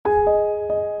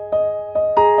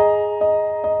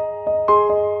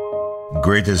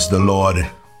Great is the Lord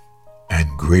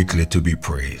and greatly to be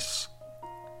praised.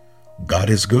 God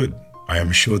is good. I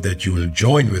am sure that you will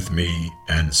join with me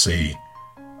and say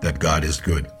that God is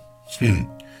good.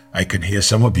 I can hear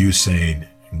some of you saying,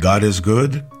 God is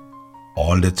good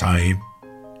all the time,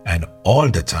 and all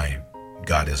the time,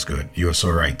 God is good. You're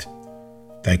so right.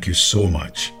 Thank you so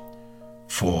much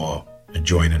for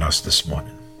joining us this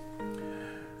morning.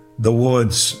 The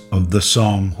words of the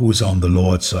song, Who's on the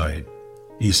Lord's Side?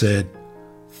 He said,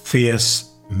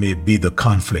 fierce may be the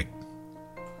conflict,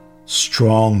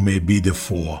 strong may be the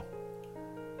foe,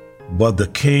 but the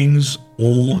king's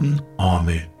own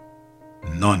army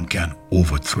none can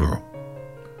overthrow.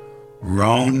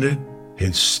 Round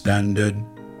his standard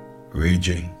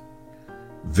raging,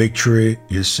 victory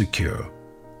is secure,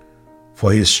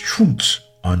 for his truth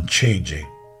unchanging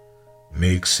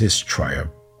makes his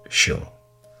triumph sure.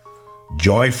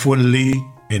 Joyfully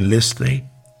enlisting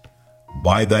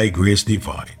by thy grace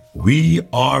divine, we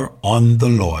are on the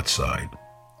Lord's side.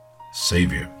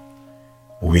 Savior,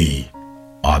 we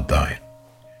are thine.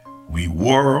 We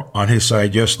were on his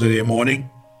side yesterday morning,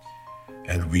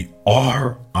 and we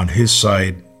are on his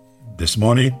side this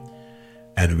morning,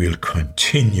 and we'll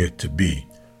continue to be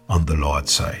on the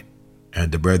Lord's side.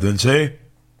 And the brethren say,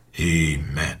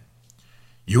 Amen.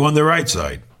 You on the right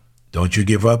side. Don't you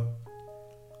give up.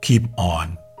 Keep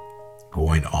on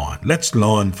going on. Let's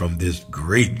learn from this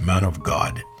great man of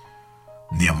God,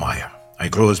 Nehemiah. I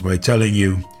close by telling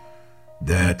you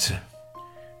that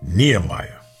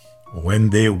Nehemiah, when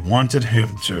they wanted him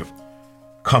to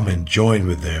come and join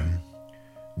with them,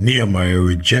 Nehemiah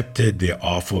rejected their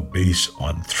offer based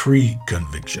on 3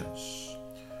 convictions.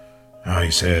 He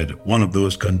said one of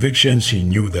those convictions, he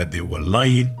knew that they were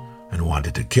lying and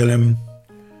wanted to kill him.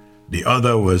 The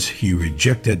other was he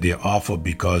rejected their offer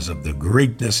because of the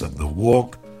greatness of the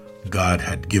work God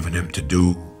had given him to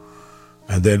do.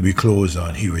 And then we close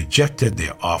on he rejected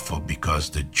their offer because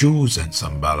the Jews and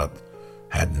Sanballat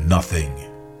had nothing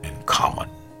in common.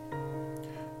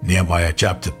 Nehemiah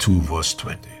chapter 2 verse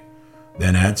 20.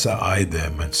 Then answered I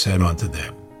them and said unto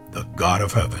them, the God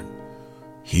of heaven,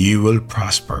 he will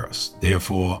prosper us.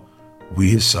 Therefore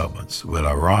we his servants will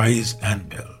arise and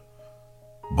build.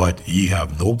 But ye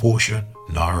have no portion,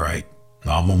 nor right,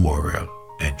 nor memorial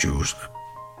in Jerusalem.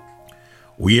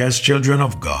 We as children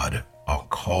of God are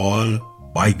called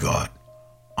by God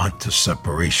unto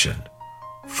separation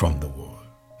from the world.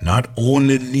 Not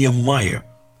only Nehemiah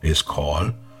is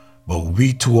called, but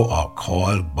we too are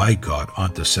called by God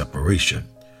unto separation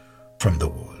from the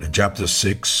world. In chapter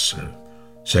 6,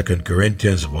 2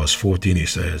 Corinthians verse 14, he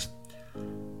says,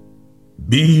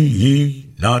 be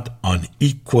ye not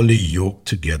unequally yoked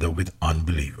together with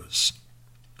unbelievers.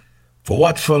 For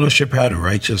what fellowship had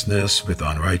righteousness with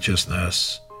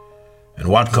unrighteousness? And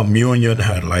what communion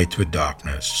had light with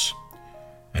darkness?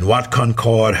 And what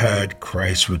concord had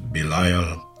Christ with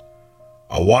Belial?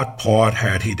 Or what part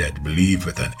had he that believed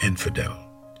with an infidel?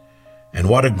 And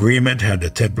what agreement had the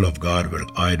temple of God with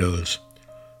idols?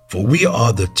 For we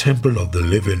are the temple of the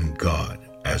living God,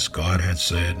 as God had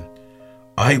said,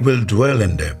 I will dwell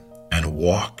in them and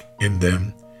walk in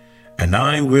them, and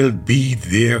I will be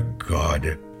their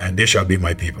God, and they shall be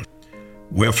my people.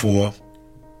 Wherefore,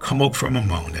 come up from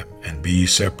among them, and be ye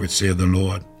separate, saith the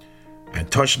Lord, and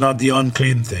touch not the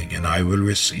unclean thing, and I will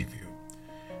receive you.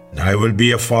 And I will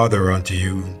be a father unto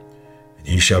you, and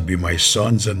ye shall be my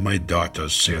sons and my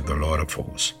daughters, saith the Lord of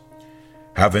hosts.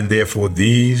 Having therefore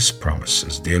these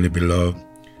promises, dearly beloved,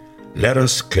 let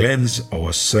us cleanse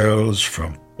ourselves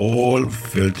from all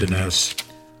filthiness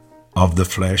of the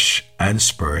flesh and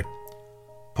spirit,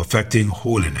 perfecting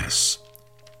holiness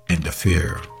in the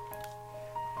fear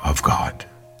of God.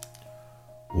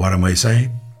 What am I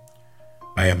saying?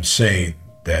 I am saying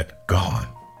that God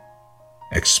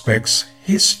expects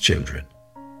his children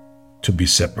to be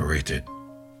separated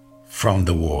from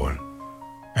the world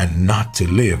and not to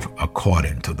live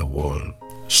according to the world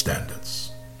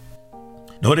standards.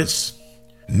 Notice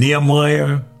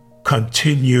Nehemiah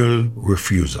continual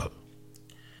refusal.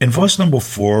 In verse number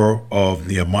 4 of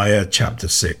Nehemiah chapter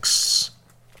 6,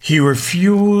 he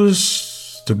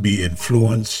refused to be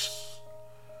influenced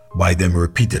by them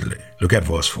repeatedly. Look at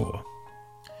verse 4.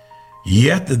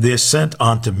 Yet they sent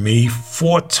unto me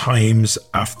 4 times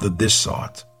after this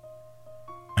sort,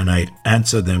 and I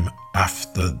answered them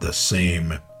after the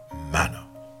same manner.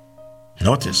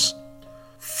 Notice,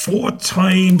 4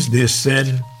 times they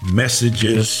sent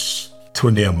messages to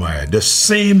Nehemiah, the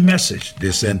same message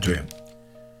they sent to him.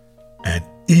 And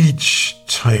each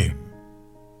time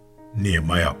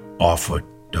Nehemiah offered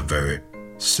the very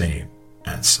same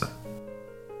answer.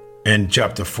 In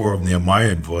chapter 4 of Nehemiah,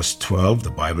 in verse 12,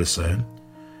 the Bible said,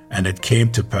 And it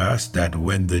came to pass that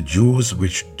when the Jews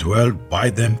which dwelt by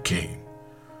them came,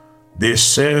 they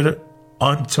said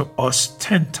unto us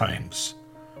 10 times,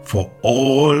 For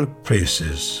all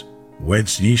places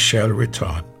whence ye shall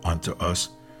return unto us,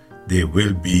 they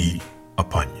will be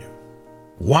upon you.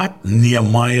 What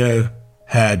Nehemiah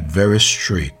had very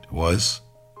straight was,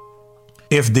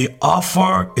 if the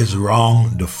offer is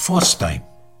wrong the first time,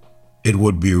 it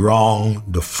would be wrong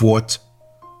the 4th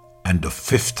and the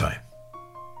 5th time.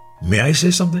 May I say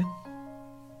something?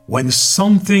 When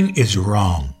something is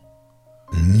wrong,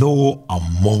 no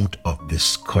amount of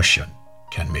discussion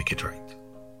can make it right.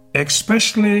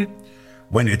 Especially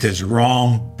when it is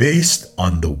wrong based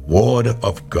on the word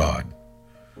of God.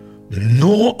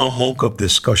 No amount of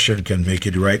discussion can make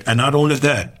it right. And not only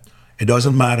that, it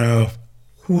doesn't matter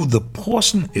who the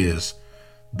person is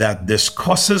that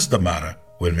discusses the matter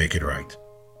will make it right.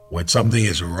 When something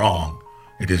is wrong,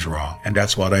 it is wrong. And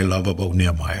that's what I love about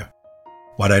Nehemiah.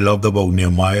 What I loved about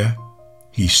Nehemiah,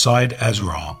 he saw it as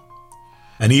wrong.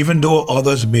 And even though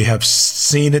others may have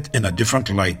seen it in a different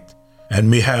light and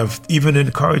may have even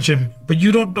encouraged him, but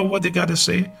you don't know what they got to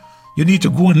say, you need to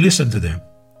go and listen to them.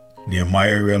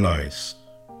 Nehemiah realized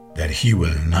that he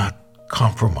will not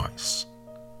compromise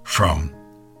from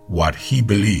what he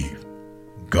believed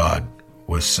God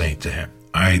was saying to him.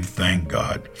 I thank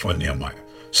God for Nehemiah.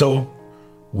 So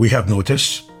we have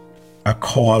noticed a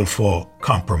call for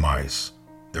compromise.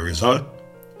 The result,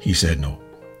 he said no.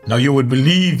 Now you would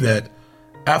believe that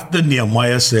after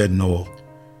Nehemiah said no,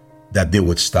 that they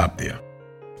would stop there.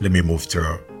 Let me move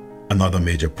to another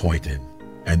major point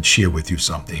and share with you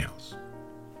something else.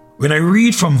 When I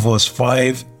read from verse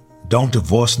 5 down to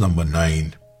verse number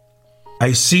 9,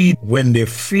 I see when they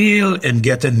fail in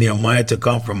getting Nehemiah to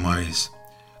compromise,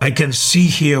 I can see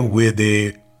here where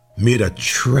they made a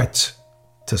threat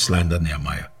to slander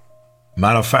Nehemiah.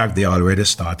 Matter of fact, they already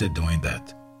started doing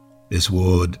that. This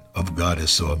word of God is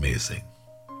so amazing.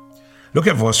 Look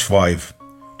at verse 5.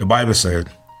 The Bible said,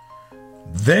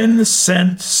 Then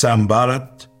sent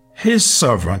Sanballat his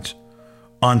servant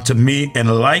unto me in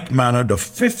like manner the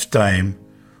 5th time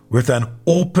with an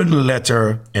open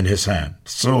letter in his hand.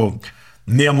 So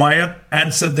Nehemiah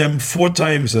answered them 4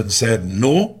 times and said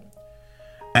no.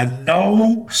 And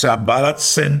now Sanballat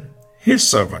sent his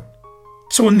servant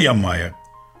to Nehemiah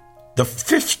the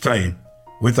 5th time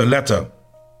with a letter,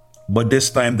 but this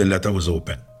time the letter was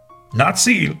open, not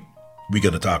sealed. We're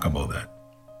going to talk about that.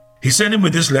 He sent him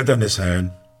with this letter in his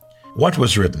hand. What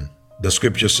was written? The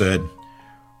scripture said,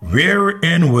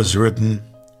 wherein was written,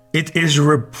 It is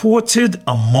reported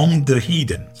among the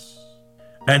heathens.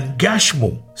 And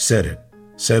Gashmu said it.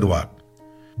 Said what?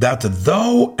 That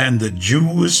thou and the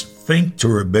Jews think to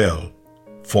rebel,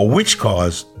 for which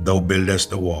cause thou buildest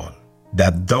the wall,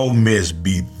 that thou mayest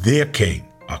be their king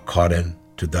according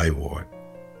to thy word.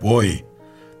 Boy,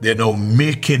 they're now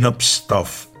making up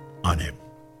stuff on him.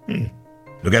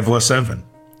 Look at verse 7.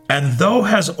 And thou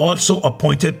hast also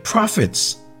appointed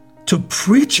prophets to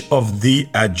preach of thee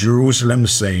at Jerusalem,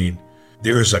 saying,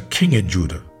 There is a king in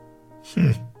Judah.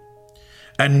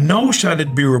 And now shall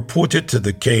it be reported to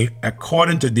the king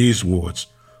according to these words,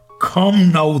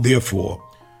 Come now therefore,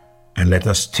 and let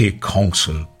us take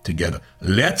counsel together.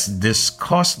 Let's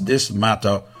discuss this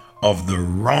matter of the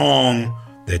wrong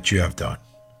that you have done.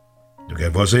 Look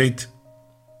at verse 8.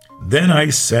 Then I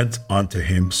sent unto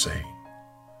him, saying,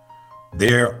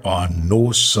 There are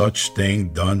no such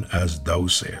thing done as thou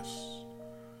sayest,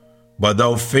 but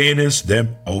thou feignest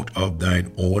them out of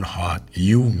thine own heart.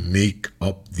 You make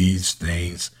up these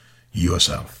things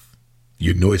yourself.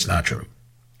 You know it's not true.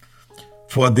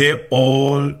 For they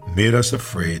all made us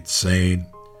afraid, saying,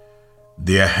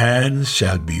 Their hands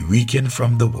shall be weakened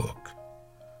from the work,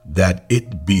 that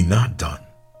it be not done.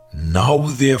 Now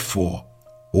therefore,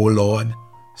 O Lord,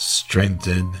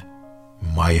 strengthen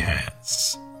my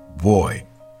hands. Boy,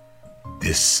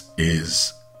 this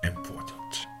is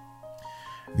important.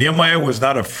 Nehemiah was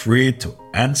not afraid to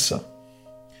answer.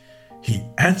 He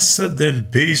answered them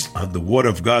based on the word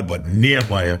of God, but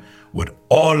Nehemiah would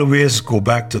always go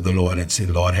back to the Lord and say,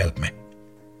 Lord, help me.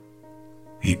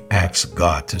 He asked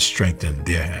God to strengthen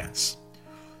their hands.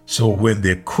 So when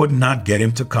they could not get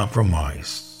him to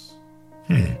compromise,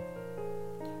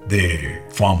 they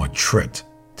form a threat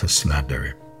to slander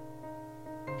him.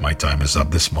 My time is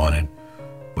up this morning,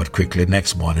 but quickly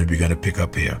next morning we're going to pick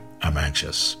up here. I'm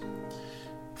anxious.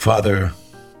 Father,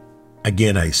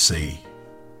 again I say,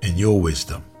 in your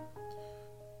wisdom,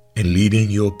 in leading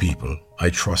your people, I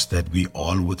trust that we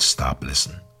all would stop,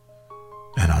 listen,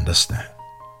 and understand,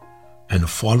 and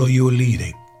follow your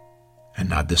leading, and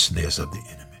not the snares of the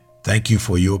enemy. Thank you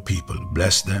for your people.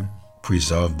 Bless them,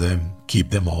 preserve them, keep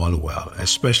them all well,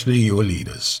 especially your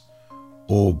leaders.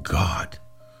 Oh God,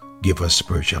 give us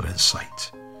spiritual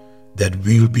insight that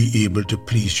we'll be able to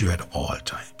please you at all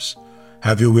times.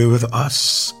 Have your way with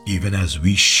us, even as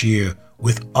we share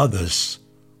with others,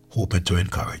 hoping to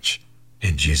encourage.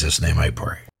 In Jesus' name I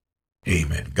pray.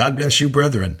 Amen. God bless you,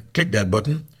 brethren. Click that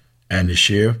button and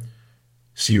share.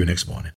 See you next morning.